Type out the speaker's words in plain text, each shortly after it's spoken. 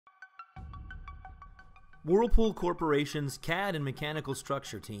Whirlpool Corporation's CAD and mechanical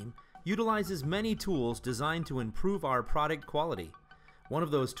structure team utilizes many tools designed to improve our product quality. One of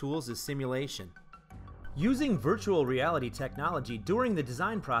those tools is simulation. Using virtual reality technology during the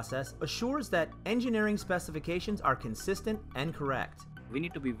design process assures that engineering specifications are consistent and correct. We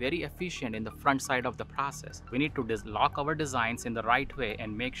need to be very efficient in the front side of the process. We need to lock our designs in the right way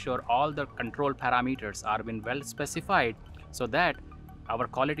and make sure all the control parameters are been well specified so that our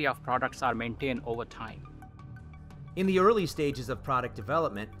quality of products are maintained over time. In the early stages of product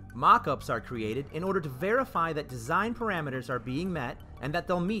development, mock-ups are created in order to verify that design parameters are being met and that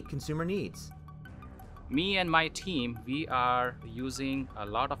they'll meet consumer needs. Me and my team, we are using a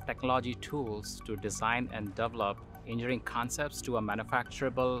lot of technology tools to design and develop engineering concepts to a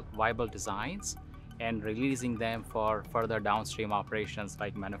manufacturable, viable designs and releasing them for further downstream operations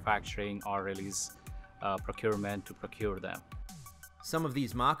like manufacturing or release procurement to procure them. Some of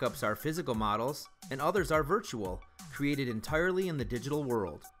these mock-ups are physical models and others are virtual, created entirely in the digital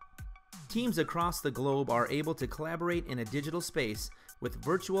world. Teams across the globe are able to collaborate in a digital space with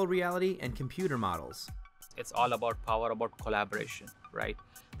virtual reality and computer models. It's all about power, about collaboration, right?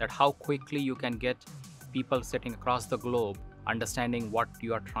 That how quickly you can get people sitting across the globe understanding what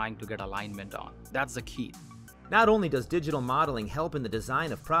you are trying to get alignment on. That's the key. Not only does digital modeling help in the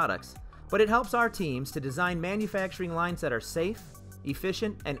design of products, but it helps our teams to design manufacturing lines that are safe,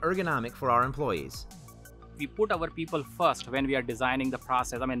 efficient, and ergonomic for our employees. We put our people first when we are designing the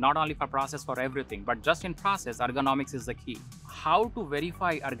process. I mean, not only for process, for everything, but just in process, ergonomics is the key. How to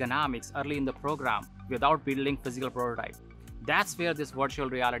verify ergonomics early in the program without building physical prototype. That's where this virtual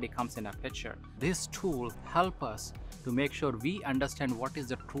reality comes in a picture. This tool helps us to make sure we understand what is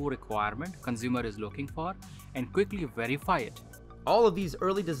the true requirement consumer is looking for and quickly verify it. All of these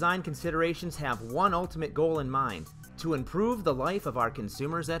early design considerations have one ultimate goal in mind: to improve the life of our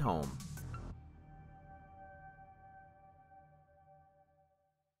consumers at home.